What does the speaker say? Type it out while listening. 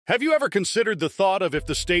Have you ever considered the thought of if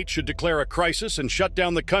the state should declare a crisis and shut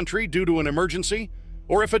down the country due to an emergency?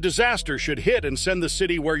 Or if a disaster should hit and send the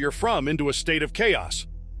city where you're from into a state of chaos?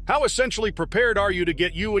 How essentially prepared are you to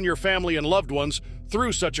get you and your family and loved ones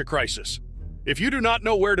through such a crisis? If you do not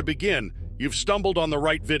know where to begin, you've stumbled on the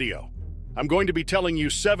right video. I'm going to be telling you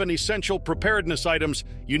 7 essential preparedness items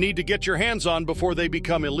you need to get your hands on before they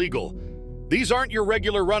become illegal. These aren't your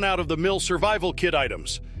regular run-out-of-the-mill survival kit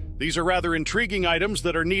items. These are rather intriguing items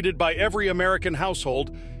that are needed by every American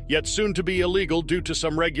household, yet soon to be illegal due to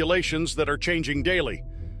some regulations that are changing daily.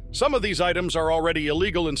 Some of these items are already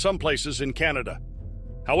illegal in some places in Canada.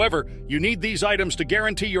 However, you need these items to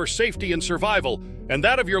guarantee your safety and survival, and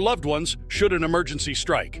that of your loved ones should an emergency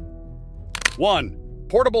strike. 1.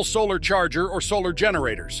 Portable solar charger or solar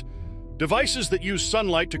generators. Devices that use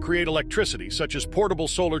sunlight to create electricity, such as portable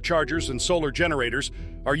solar chargers and solar generators,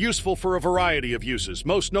 are useful for a variety of uses,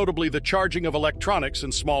 most notably the charging of electronics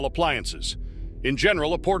and small appliances. In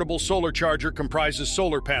general, a portable solar charger comprises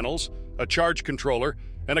solar panels, a charge controller,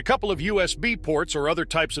 and a couple of USB ports or other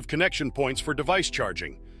types of connection points for device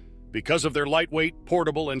charging. Because of their lightweight,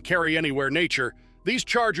 portable, and carry-anywhere nature, these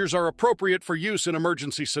chargers are appropriate for use in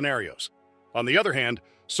emergency scenarios. On the other hand,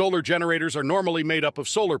 solar generators are normally made up of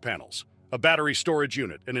solar panels, a battery storage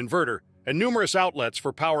unit, an inverter, and numerous outlets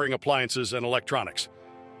for powering appliances and electronics.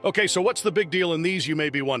 Okay, so what's the big deal in these, you may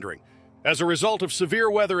be wondering? As a result of severe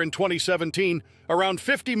weather in 2017, around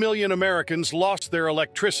 50 million Americans lost their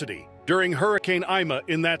electricity. During Hurricane Irma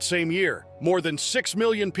in that same year, more than 6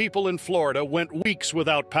 million people in Florida went weeks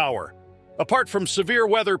without power. Apart from severe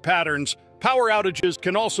weather patterns, power outages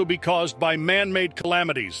can also be caused by man-made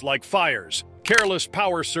calamities like fires, careless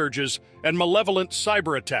power surges, and malevolent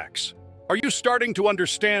cyber attacks. Are you starting to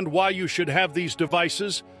understand why you should have these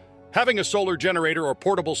devices? Having a solar generator or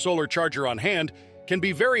portable solar charger on hand can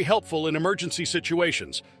be very helpful in emergency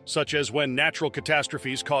situations, such as when natural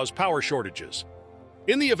catastrophes cause power shortages.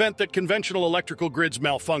 In the event that conventional electrical grids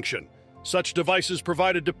malfunction, such devices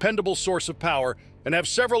provide a dependable source of power and have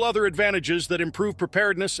several other advantages that improve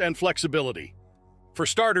preparedness and flexibility. For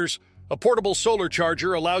starters, a portable solar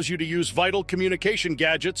charger allows you to use vital communication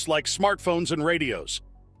gadgets like smartphones and radios.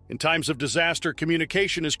 In times of disaster,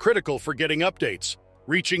 communication is critical for getting updates,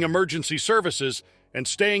 reaching emergency services, and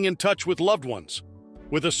staying in touch with loved ones.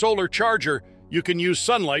 With a solar charger, you can use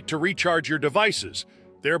sunlight to recharge your devices,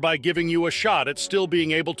 thereby giving you a shot at still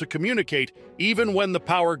being able to communicate even when the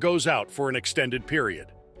power goes out for an extended period.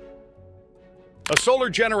 A solar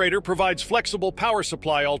generator provides flexible power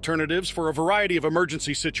supply alternatives for a variety of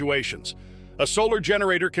emergency situations. A solar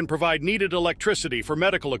generator can provide needed electricity for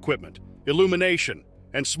medical equipment, illumination,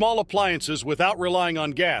 and small appliances without relying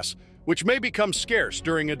on gas, which may become scarce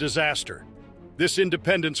during a disaster. This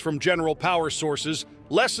independence from general power sources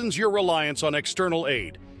lessens your reliance on external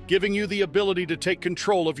aid, giving you the ability to take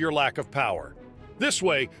control of your lack of power. This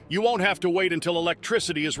way, you won't have to wait until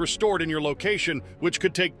electricity is restored in your location, which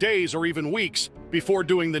could take days or even weeks before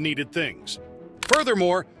doing the needed things.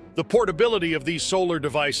 Furthermore, the portability of these solar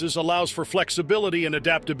devices allows for flexibility and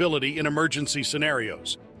adaptability in emergency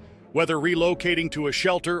scenarios. Whether relocating to a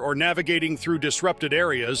shelter or navigating through disrupted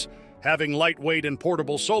areas, having lightweight and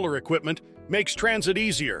portable solar equipment makes transit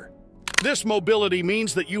easier. This mobility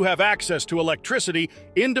means that you have access to electricity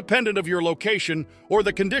independent of your location or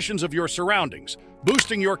the conditions of your surroundings,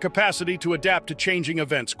 boosting your capacity to adapt to changing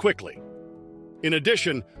events quickly. In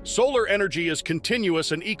addition, solar energy is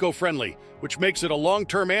continuous and eco-friendly, which makes it a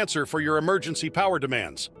long-term answer for your emergency power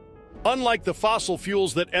demands. Unlike the fossil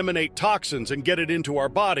fuels that emanate toxins and get it into our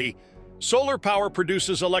body, solar power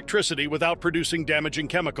produces electricity without producing damaging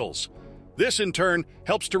chemicals. This, in turn,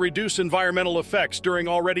 helps to reduce environmental effects during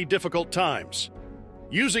already difficult times.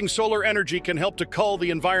 Using solar energy can help to cull the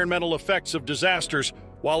environmental effects of disasters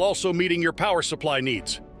while also meeting your power supply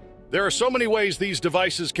needs. There are so many ways these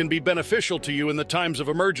devices can be beneficial to you in the times of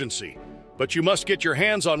emergency, but you must get your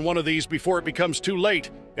hands on one of these before it becomes too late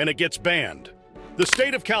and it gets banned. The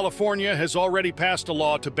state of California has already passed a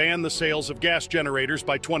law to ban the sales of gas generators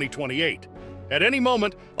by 2028. At any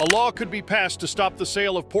moment, a law could be passed to stop the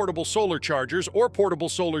sale of portable solar chargers or portable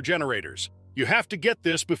solar generators. You have to get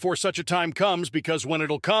this before such a time comes because when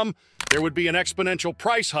it'll come, there would be an exponential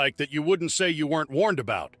price hike that you wouldn't say you weren't warned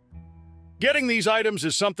about. Getting these items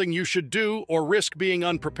is something you should do or risk being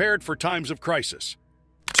unprepared for times of crisis.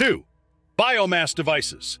 2. Biomass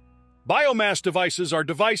devices. Biomass devices are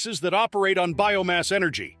devices that operate on biomass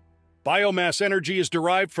energy. Biomass energy is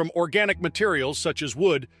derived from organic materials such as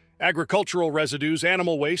wood, agricultural residues,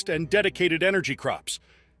 animal waste, and dedicated energy crops.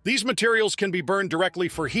 These materials can be burned directly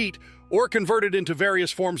for heat or converted into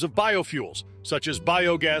various forms of biofuels, such as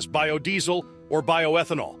biogas, biodiesel, or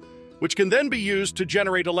bioethanol, which can then be used to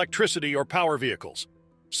generate electricity or power vehicles.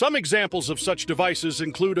 Some examples of such devices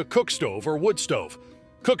include a cook stove or wood stove.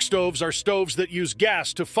 Cook stoves are stoves that use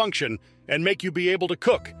gas to function and make you be able to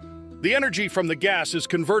cook. The energy from the gas is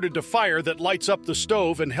converted to fire that lights up the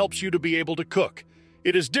stove and helps you to be able to cook.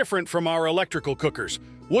 It is different from our electrical cookers.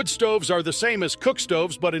 Wood stoves are the same as cook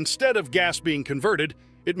stoves, but instead of gas being converted,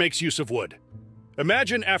 it makes use of wood.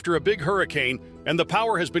 Imagine after a big hurricane and the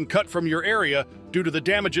power has been cut from your area due to the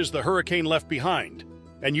damages the hurricane left behind,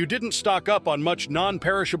 and you didn't stock up on much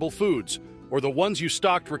non-perishable foods, or the ones you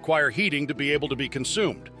stocked require heating to be able to be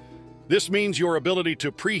consumed. This means your ability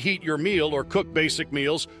to preheat your meal or cook basic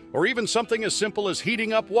meals, or even something as simple as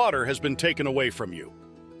heating up water, has been taken away from you.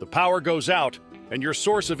 The power goes out, and your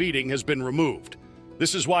source of eating has been removed.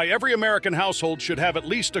 This is why every American household should have at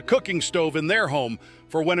least a cooking stove in their home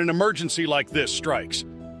for when an emergency like this strikes.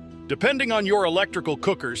 Depending on your electrical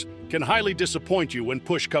cookers can highly disappoint you when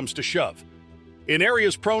push comes to shove. In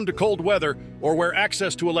areas prone to cold weather or where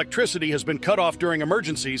access to electricity has been cut off during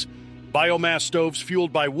emergencies, biomass stoves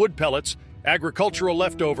fueled by wood pellets, agricultural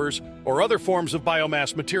leftovers, or other forms of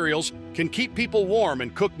biomass materials can keep people warm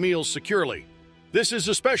and cook meals securely. This is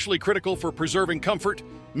especially critical for preserving comfort,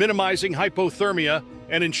 minimizing hypothermia,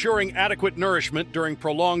 and ensuring adequate nourishment during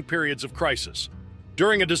prolonged periods of crisis.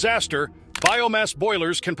 During a disaster, biomass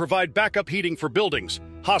boilers can provide backup heating for buildings,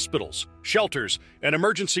 hospitals, shelters, and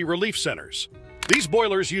emergency relief centers. These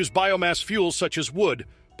boilers use biomass fuels such as wood,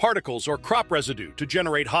 particles, or crop residue to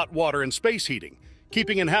generate hot water and space heating,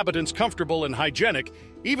 keeping inhabitants comfortable and hygienic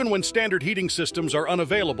even when standard heating systems are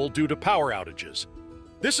unavailable due to power outages.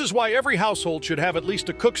 This is why every household should have at least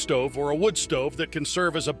a cook stove or a wood stove that can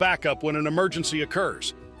serve as a backup when an emergency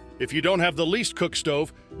occurs. If you don't have the least cook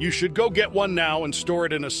stove, you should go get one now and store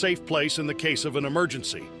it in a safe place in the case of an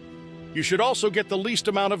emergency. You should also get the least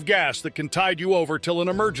amount of gas that can tide you over till an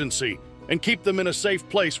emergency, and keep them in a safe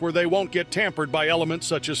place where they won't get tampered by elements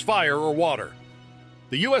such as fire or water.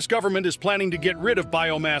 The U.S. government is planning to get rid of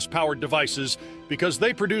biomass-powered devices because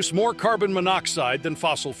they produce more carbon monoxide than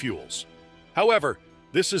fossil fuels. However,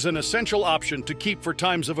 this is an essential option to keep for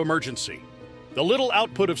times of emergency. The little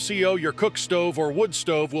output of CO your cook stove or wood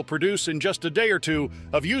stove will produce in just a day or two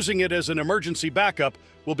of using it as an emergency backup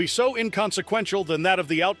will be so inconsequential than that of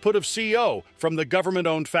the output of CO from the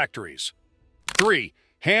government-owned factories. 3.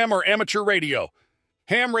 Ham or amateur radio.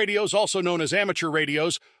 Ham radios, also known as amateur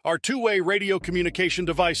radios, are two-way radio communication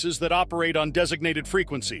devices that operate on designated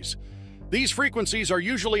frequencies. These frequencies are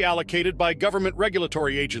usually allocated by government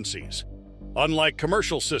regulatory agencies. Unlike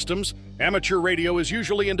commercial systems, amateur radio is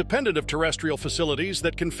usually independent of terrestrial facilities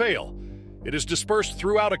that can fail. It is dispersed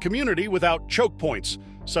throughout a community without choke points,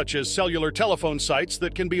 such as cellular telephone sites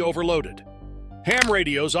that can be overloaded. Ham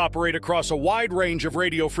radios operate across a wide range of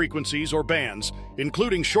radio frequencies or bands,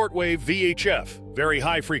 including shortwave VHF, very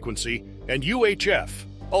high frequency, and UHF,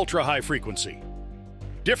 ultra high frequency.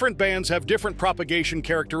 Different bands have different propagation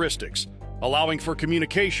characteristics, allowing for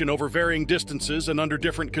communication over varying distances and under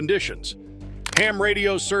different conditions. Ham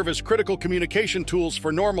radios serve as critical communication tools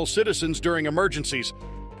for normal citizens during emergencies,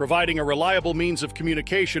 providing a reliable means of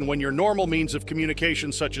communication when your normal means of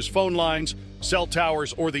communication such as phone lines, cell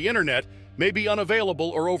towers, or the internet may be unavailable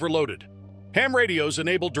or overloaded. Ham radios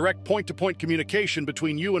enable direct point-to-point communication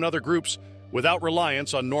between you and other groups without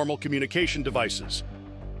reliance on normal communication devices.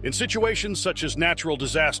 In situations such as natural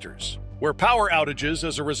disasters, where power outages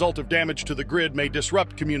as a result of damage to the grid may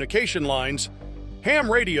disrupt communication lines,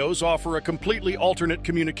 ham radios offer a completely alternate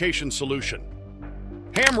communication solution.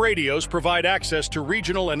 Ham radios provide access to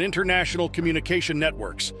regional and international communication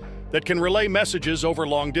networks that can relay messages over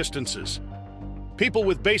long distances. People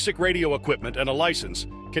with basic radio equipment and a license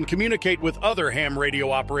can communicate with other ham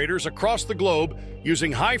radio operators across the globe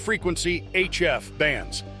using high-frequency HF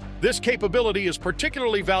bands. This capability is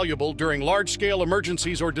particularly valuable during large-scale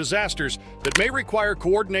emergencies or disasters that may require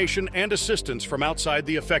coordination and assistance from outside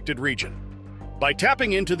the affected region. By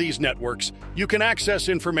tapping into these networks, you can access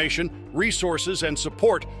information, resources, and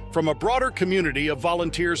support from a broader community of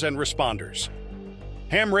volunteers and responders.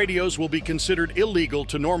 Ham radios will be considered illegal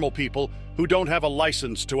to normal people who don't have a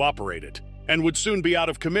license to operate it, and would soon be out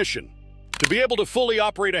of commission. To be able to fully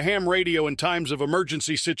operate a ham radio in times of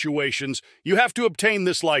emergency situations, you have to obtain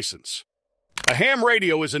this license. A ham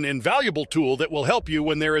radio is an invaluable tool that will help you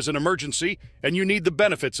when there is an emergency and you need the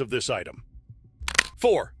benefits of this item.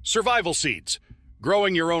 4. Survival seeds.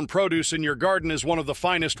 Growing your own produce in your garden is one of the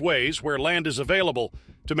finest ways, where land is available,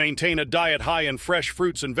 to maintain a diet high in fresh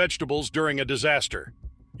fruits and vegetables during a disaster.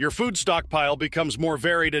 Your food stockpile becomes more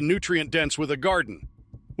varied and nutrient-dense with a garden.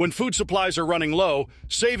 When food supplies are running low,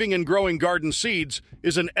 saving and growing garden seeds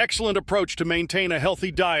is an excellent approach to maintain a healthy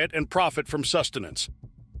diet and profit from sustenance.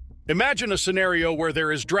 Imagine a scenario where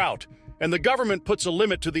there is drought, and the government puts a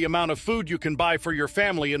limit to the amount of food you can buy for your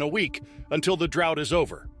family in a week until the drought is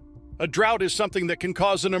over. A drought is something that can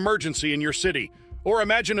cause an emergency in your city. Or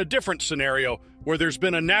imagine a different scenario where there's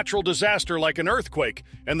been a natural disaster like an earthquake,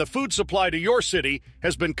 and the food supply to your city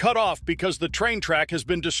has been cut off because the train track has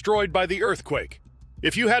been destroyed by the earthquake.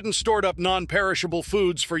 If you hadn't stored up non-perishable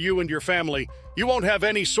foods for you and your family, you won't have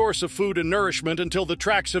any source of food and nourishment until the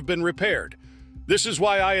tracks have been repaired. This is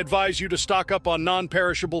why I advise you to stock up on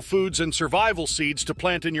non-perishable foods and survival seeds to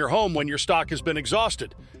plant in your home when your stock has been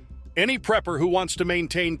exhausted. Any prepper who wants to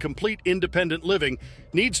maintain complete independent living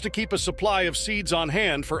needs to keep a supply of seeds on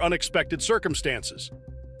hand for unexpected circumstances.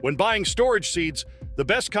 When buying storage seeds, the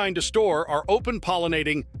best kind to store are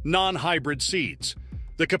open-pollinating, non-hybrid seeds.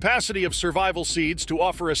 The capacity of survival seeds to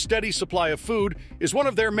offer a steady supply of food is one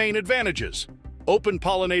of their main advantages.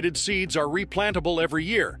 Open-pollinated seeds are replantable every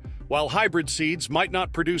year, while hybrid seeds might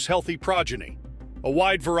not produce healthy progeny. A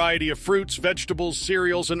wide variety of fruits, vegetables,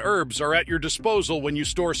 cereals, and herbs are at your disposal when you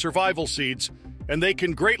store survival seeds, and they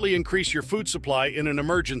can greatly increase your food supply in an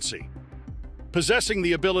emergency. Possessing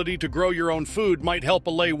the ability to grow your own food might help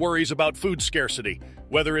allay worries about food scarcity,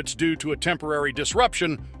 whether it's due to a temporary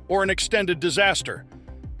disruption or an extended disaster.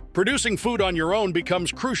 Producing food on your own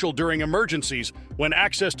becomes crucial during emergencies when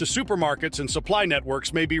access to supermarkets and supply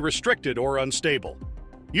networks may be restricted or unstable.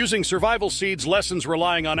 Using survival seeds lessens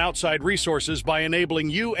relying on outside resources by enabling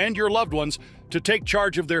you and your loved ones to take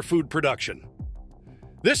charge of their food production.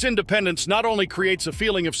 This independence not only creates a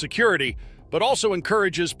feeling of security, but also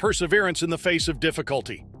encourages perseverance in the face of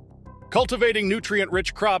difficulty. Cultivating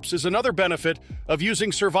nutrient-rich crops is another benefit of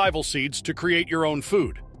using survival seeds to create your own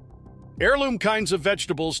food. Heirloom kinds of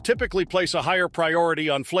vegetables typically place a higher priority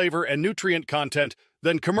on flavor and nutrient content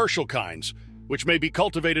than commercial kinds, which may be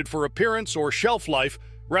cultivated for appearance or shelf life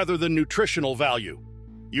rather than nutritional value.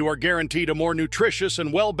 You are guaranteed a more nutritious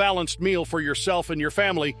and well-balanced meal for yourself and your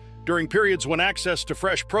family during periods when access to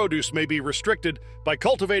fresh produce may be restricted by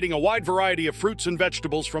cultivating a wide variety of fruits and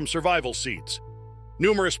vegetables from survival seeds.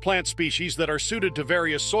 Numerous plant species that are suited to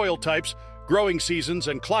various soil types, growing seasons,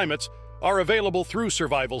 and climates are available through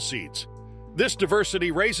survival seeds. This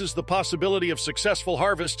diversity raises the possibility of successful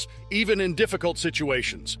harvests even in difficult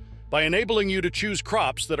situations, by enabling you to choose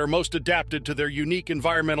crops that are most adapted to their unique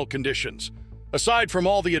environmental conditions. Aside from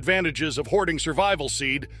all the advantages of hoarding survival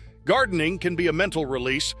seed, gardening can be a mental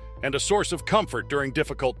release and a source of comfort during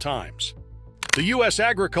difficult times. The U.S.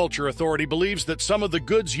 Agriculture Authority believes that some of the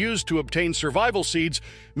goods used to obtain survival seeds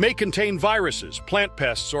may contain viruses, plant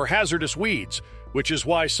pests, or hazardous weeds, which is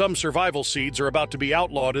why some survival seeds are about to be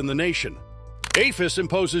outlawed in the nation. APHIS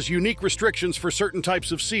imposes unique restrictions for certain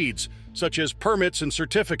types of seeds, such as permits and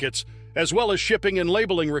certificates, as well as shipping and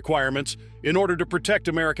labeling requirements in order to protect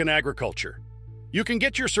American agriculture. You can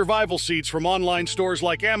get your survival seeds from online stores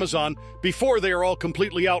like Amazon before they are all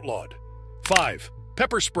completely outlawed. 5.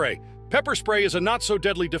 Pepper spray. Pepper spray is a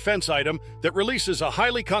not-so-deadly defense item that releases a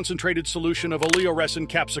highly concentrated solution of oleoresin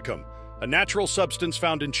capsicum, a natural substance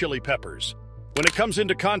found in chili peppers. When it comes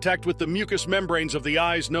into contact with the mucous membranes of the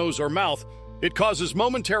eyes, nose, or mouth, it causes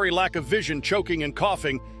momentary lack of vision, choking, and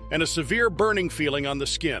coughing, and a severe burning feeling on the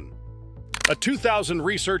skin. A 2000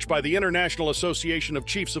 research by the International Association of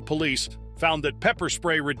Chiefs of Police found that pepper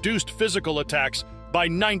spray reduced physical attacks by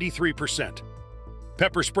 93%.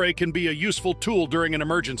 Pepper spray can be a useful tool during an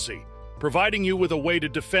emergency, providing you with a way to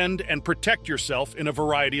defend and protect yourself in a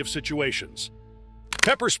variety of situations.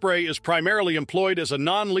 Pepper spray is primarily employed as a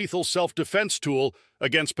non-lethal self-defense tool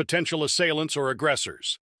against potential assailants or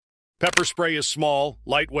aggressors. Pepper spray is small,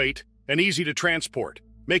 lightweight, and easy to transport,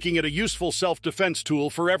 making it a useful self-defense tool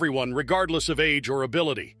for everyone regardless of age or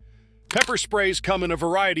ability. Pepper sprays come in a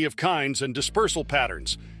variety of kinds and dispersal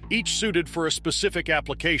patterns, each suited for a specific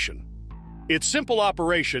application. Its simple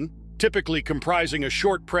operation, typically comprising a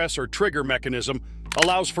short press or trigger mechanism,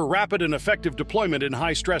 allows for rapid and effective deployment in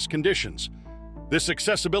high-stress conditions. This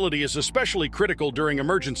accessibility is especially critical during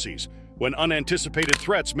emergencies, when unanticipated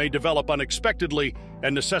threats may develop unexpectedly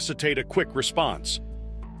and necessitate a quick response.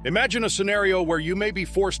 Imagine a scenario where you may be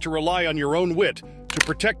forced to rely on your own wit to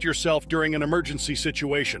protect yourself during an emergency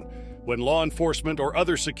situation, when law enforcement or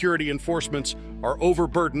other security enforcements are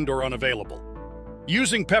overburdened or unavailable.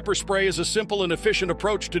 Using pepper spray is a simple and efficient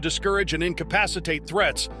approach to discourage and incapacitate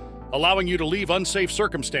threats, allowing you to leave unsafe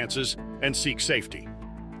circumstances and seek safety.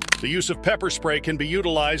 The use of pepper spray can be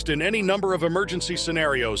utilized in any number of emergency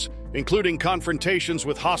scenarios, including confrontations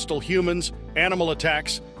with hostile humans, animal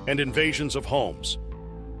attacks, and invasions of homes.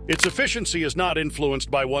 Its efficiency is not influenced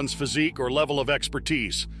by one's physique or level of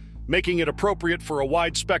expertise, making it appropriate for a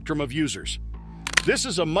wide spectrum of users. This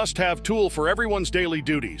is a must-have tool for everyone's daily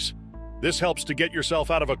duties. This helps to get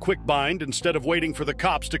yourself out of a quick bind instead of waiting for the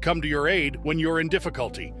cops to come to your aid when you're in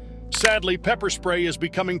difficulty. Sadly, pepper spray is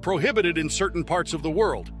becoming prohibited in certain parts of the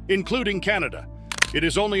world, including Canada. It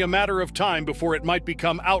is only a matter of time before it might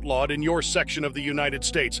become outlawed in your section of the United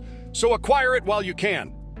States, so acquire it while you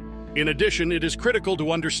can. In addition, it is critical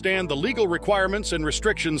to understand the legal requirements and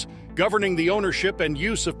restrictions governing the ownership and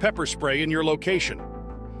use of pepper spray in your location.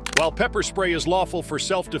 While pepper spray is lawful for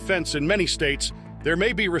self-defense in many states, there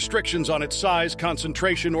may be restrictions on its size,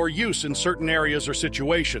 concentration, or use in certain areas or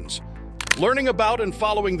situations. Learning about and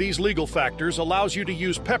following these legal factors allows you to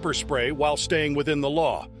use pepper spray while staying within the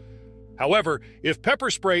law. However, if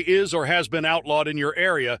pepper spray is or has been outlawed in your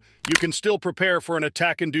area, you can still prepare for an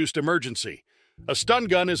attack-induced emergency. A stun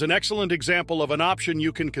gun is an excellent example of an option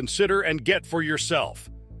you can consider and get for yourself.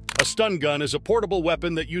 A stun gun is a portable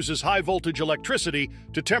weapon that uses high-voltage electricity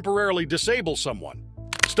to temporarily disable someone.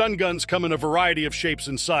 Stun guns come in a variety of shapes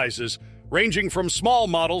and sizes, ranging from small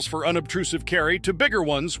models for unobtrusive carry to bigger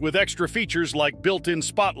ones with extra features like built-in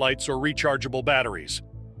spotlights or rechargeable batteries.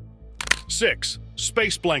 6.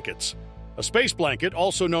 Space blankets. A space blanket,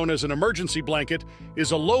 also known as an emergency blanket,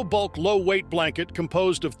 is a low-bulk, low-weight blanket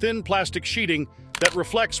composed of thin plastic sheeting that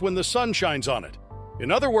reflects when the sun shines on it. In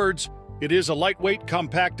other words, it is a lightweight,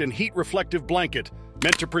 compact, and heat-reflective blanket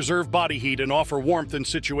meant to preserve body heat and offer warmth in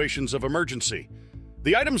situations of emergency.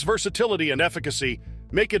 The item's versatility and efficacy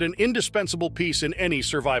make it an indispensable piece in any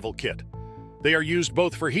survival kit. They are used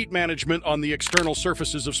both for heat management on the external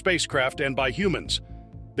surfaces of spacecraft and by humans.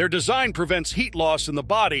 Their design prevents heat loss in the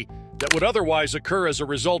body that would otherwise occur as a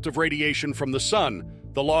result of radiation from the sun,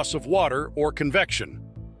 the loss of water, or convection.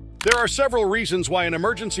 There are several reasons why an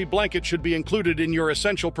emergency blanket should be included in your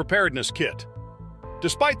essential preparedness kit.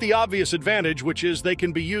 Despite the obvious advantage, which is they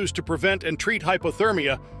can be used to prevent and treat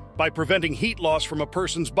hypothermia by preventing heat loss from a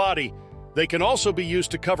person's body, they can also be used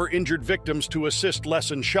to cover injured victims to assist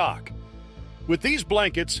lessen shock. With these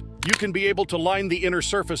blankets, you can be able to line the inner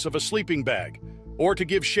surface of a sleeping bag, or to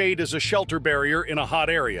give shade as a shelter barrier in a hot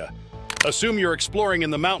area. Assume you're exploring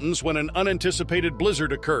in the mountains when an unanticipated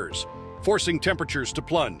blizzard occurs, forcing temperatures to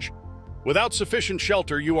plunge. Without sufficient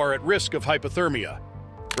shelter, you are at risk of hypothermia.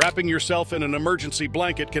 Wrapping yourself in an emergency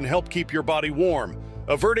blanket can help keep your body warm,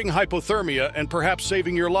 averting hypothermia and perhaps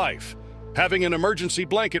saving your life. Having an emergency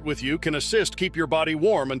blanket with you can assist keep your body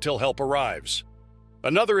warm until help arrives.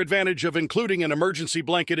 Another advantage of including an emergency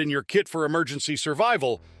blanket in your kit for emergency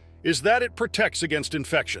survival is that it protects against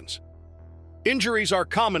infections. Injuries are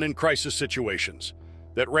common in crisis situations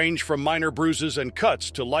that range from minor bruises and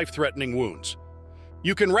cuts to life-threatening wounds.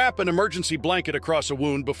 You can wrap an emergency blanket across a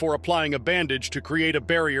wound before applying a bandage to create a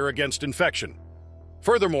barrier against infection.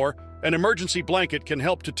 Furthermore, an emergency blanket can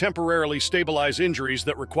help to temporarily stabilize injuries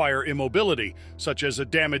that require immobility, such as a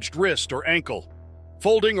damaged wrist or ankle.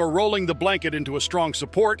 Folding or rolling the blanket into a strong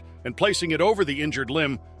support and placing it over the injured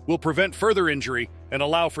limb will prevent further injury and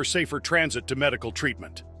allow for safer transit to medical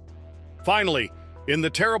treatment. Finally, in the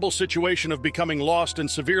terrible situation of becoming lost and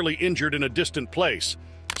severely injured in a distant place,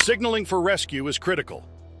 signaling for rescue is critical.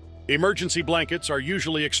 Emergency blankets are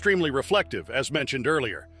usually extremely reflective, as mentioned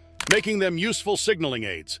earlier, making them useful signaling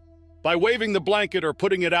aids. By waving the blanket or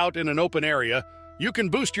putting it out in an open area, you can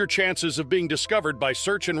boost your chances of being discovered by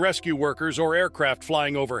search and rescue workers or aircraft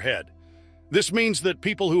flying overhead. This means that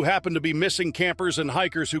people who happen to be missing campers and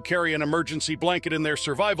hikers who carry an emergency blanket in their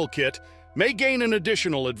survival kit may gain an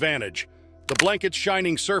additional advantage. The blanket's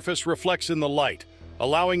shining surface reflects in the light,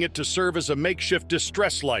 allowing it to serve as a makeshift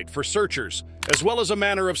distress light for searchers, as well as a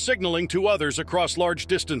manner of signaling to others across large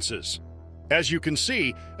distances. As you can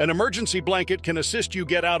see, an emergency blanket can assist you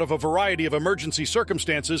get out of a variety of emergency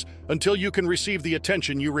circumstances until you can receive the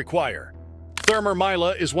attention you require.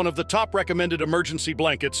 Thermomyla is one of the top recommended emergency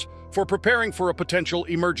blankets for preparing for a potential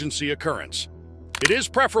emergency occurrence. It is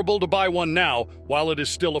preferable to buy one now while it is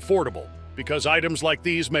still affordable, because items like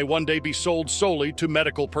these may one day be sold solely to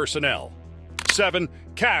medical personnel. 7.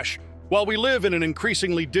 Cash. While we live in an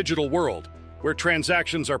increasingly digital world, where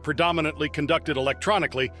transactions are predominantly conducted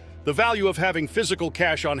electronically, the value of having physical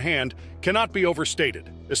cash on hand cannot be overstated,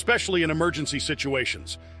 especially in emergency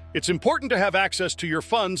situations. It's important to have access to your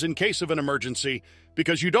funds in case of an emergency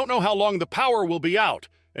because you don't know how long the power will be out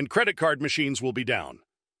and credit card machines will be down.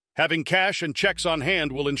 Having cash and checks on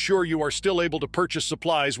hand will ensure you are still able to purchase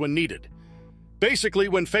supplies when needed. Basically,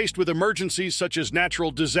 when faced with emergencies such as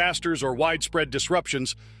natural disasters or widespread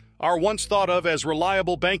disruptions, our once thought of as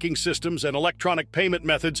reliable banking systems and electronic payment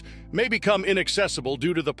methods may become inaccessible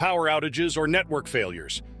due to the power outages or network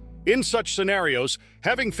failures. In such scenarios,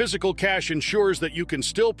 having physical cash ensures that you can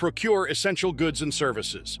still procure essential goods and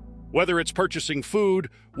services. Whether it's purchasing food,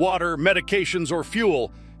 water, medications, or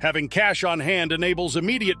fuel, having cash on hand enables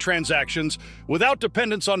immediate transactions without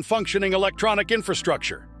dependence on functioning electronic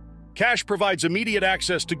infrastructure. Cash provides immediate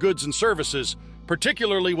access to goods and services,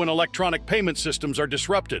 particularly when electronic payment systems are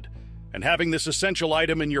disrupted. And having this essential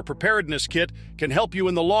item in your preparedness kit can help you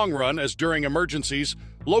in the long run, as during emergencies,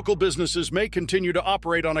 local businesses may continue to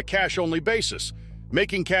operate on a cash-only basis,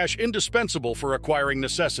 making cash indispensable for acquiring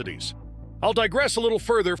necessities. I'll digress a little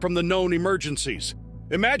further from the known emergencies.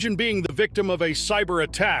 Imagine being the victim of a cyber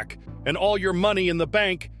attack and all your money in the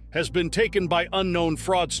bank has been taken by unknown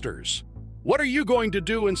fraudsters. What are you going to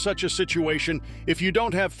do in such a situation if you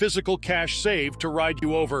don't have physical cash saved to ride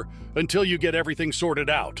you over until you get everything sorted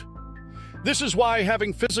out? This is why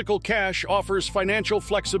having physical cash offers financial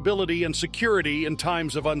flexibility and security in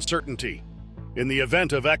times of uncertainty. In the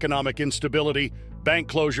event of economic instability, bank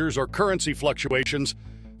closures, or currency fluctuations,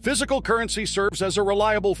 physical currency serves as a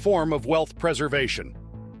reliable form of wealth preservation.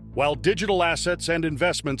 While digital assets and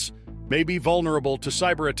investments may be vulnerable to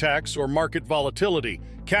cyber attacks or market volatility,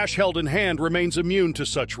 cash held in hand remains immune to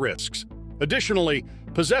such risks. Additionally,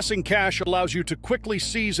 possessing cash allows you to quickly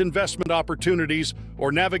seize investment opportunities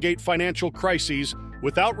or navigate financial crises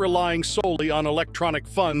without relying solely on electronic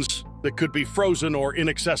funds that could be frozen or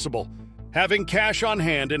inaccessible. Having cash on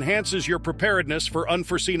hand enhances your preparedness for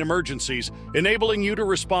unforeseen emergencies, enabling you to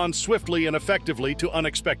respond swiftly and effectively to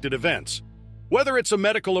unexpected events. Whether it's a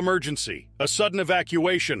medical emergency, a sudden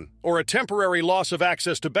evacuation, or a temporary loss of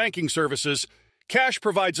access to banking services, cash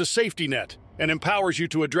provides a safety net and empowers you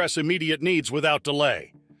to address immediate needs without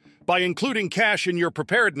delay. By including cash in your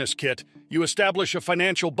preparedness kit, you establish a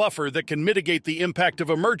financial buffer that can mitigate the impact of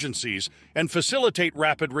emergencies and facilitate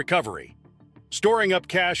rapid recovery. Storing up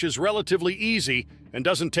cash is relatively easy and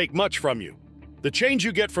doesn't take much from you. The change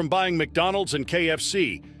you get from buying McDonald's and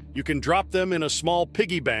KFC, you can drop them in a small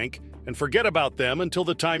piggy bank and forget about them until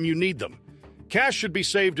the time you need them. Cash should be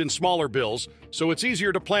saved in smaller bills, so it's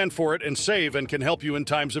easier to plan for it and save and can help you in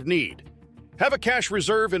times of need. Have a cash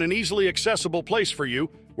reserve in an easily accessible place for you,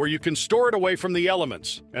 where you can store it away from the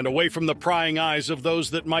elements and away from the prying eyes of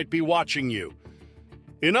those that might be watching you.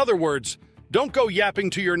 In other words, don't go yapping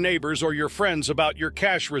to your neighbors or your friends about your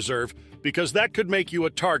cash reserve, because that could make you a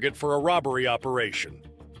target for a robbery operation.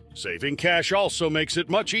 Saving cash also makes it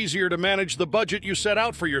much easier to manage the budget you set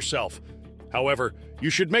out for yourself. However, you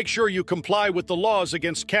should make sure you comply with the laws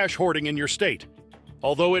against cash hoarding in your state.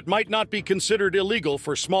 Although it might not be considered illegal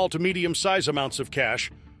for small to medium-sized amounts of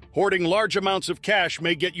cash, hoarding large amounts of cash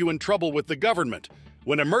may get you in trouble with the government.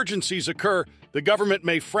 When emergencies occur, the government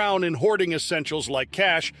may frown in hoarding essentials like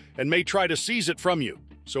cash and may try to seize it from you.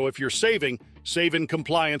 So if you're saving, save in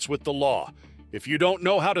compliance with the law. If you don't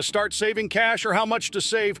know how to start saving cash or how much to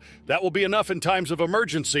save, that will be enough in times of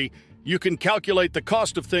emergency. You can calculate the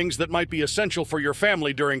cost of things that might be essential for your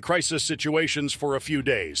family during crisis situations for a few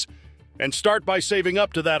days. And start by saving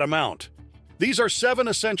up to that amount. These are 7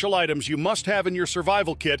 essential items you must have in your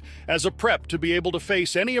survival kit as a prep to be able to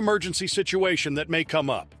face any emergency situation that may come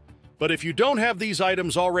up. But if you don't have these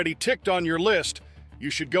items already ticked on your list, you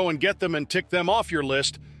should go and get them and tick them off your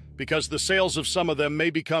list, because the sales of some of them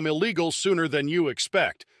may become illegal sooner than you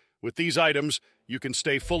expect. With these items, you can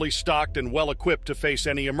stay fully stocked and well-equipped to face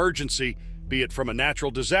any emergency, be it from a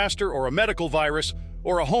natural disaster or a medical virus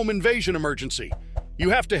or a home invasion emergency. You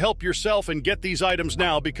have to help yourself and get these items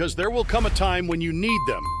now, because there will come a time when you need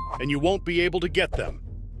them and you won't be able to get them.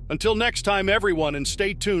 Until next time, everyone, and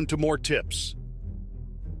stay tuned to more tips.